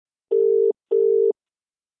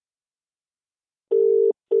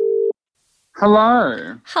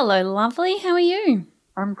Hello. Hello, lovely. How are you?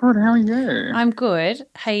 I'm good. How are you? I'm good.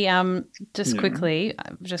 Hey, just Yeah. quickly,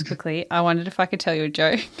 I wondered if I could tell you a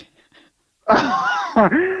joke.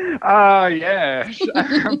 Oh, yes.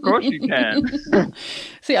 Of course you can.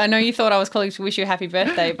 See, I know you thought I was calling to wish you a happy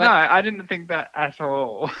birthday, No, but I didn't think that at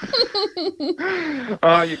all.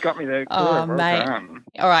 Oh, you got me there oh, good. Well mate. done.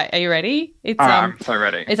 All right, are you ready? All right, I'm so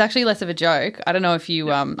ready. It's actually less of a joke. Yep. I don't know if you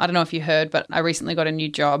heard, but I recently got a new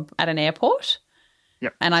job at an airport,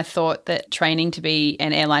 Yep. and I thought that training to be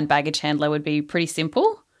an airline baggage handler would be pretty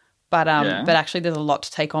simple, Yeah. but actually there's a lot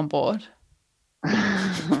to take on board.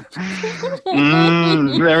 There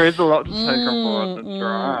is a lot to take on board.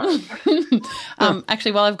 Mm, That's right.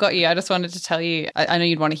 actually, while I've got you, I just wanted to tell you, I know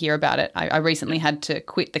you'd want to hear about it. I recently had to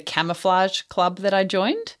quit the camouflage club that I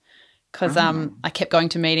joined because Oh. I kept going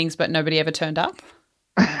to meetings, but nobody ever turned up.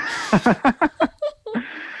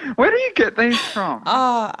 Where do you get these from?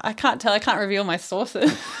 Oh, I can't tell. I can't reveal my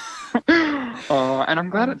sources. Oh, and I'm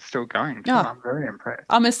glad it's still going too. Oh, I'm very impressed.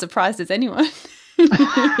 I'm as surprised as anyone.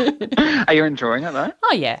 Are you enjoying it though?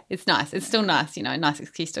 Oh, yeah, it's nice. It's still nice, nice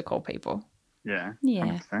excuse to call people. Yeah,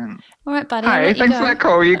 Yeah. 100%. All right, buddy, I'll Hey, let you thanks for go. that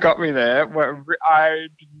call. You got me there. I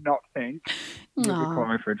did not think you would call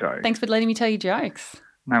Aw, me for a joke. thanks for letting me tell you jokes.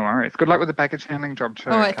 No worries. Good luck with the baggage handling job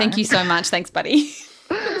too, All right, okay? thank you so much. Thanks, buddy.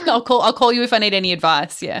 I'll call you if I need any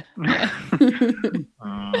advice. Yeah. Yeah.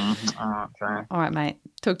 Oh, okay. All right, mate.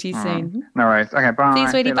 Talk to you Oh, soon. no worries. Okay, bye. See you,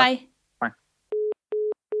 See sweetie. you later. Bye. Bye.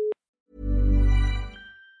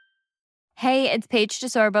 Hey, it's Paige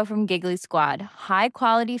DeSorbo from Giggly Squad. High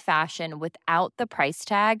quality fashion without the price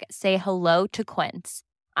tag. Say hello to Quince.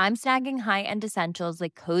 I'm snagging high-end essentials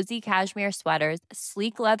like cozy cashmere sweaters,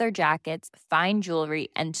 sleek leather jackets, fine jewelry,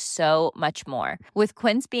 and so much more. With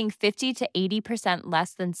Quince being 50 to 80%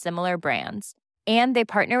 less than similar brands. And they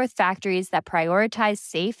partner with factories that prioritize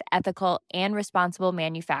safe, ethical, and responsible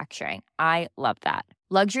manufacturing. I love that.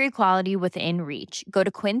 Luxury quality within reach. Go to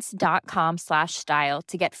quince.com/style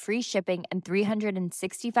to get free shipping and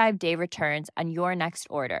 365-day returns on your next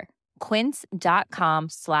order.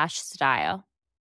 Quince.com/style.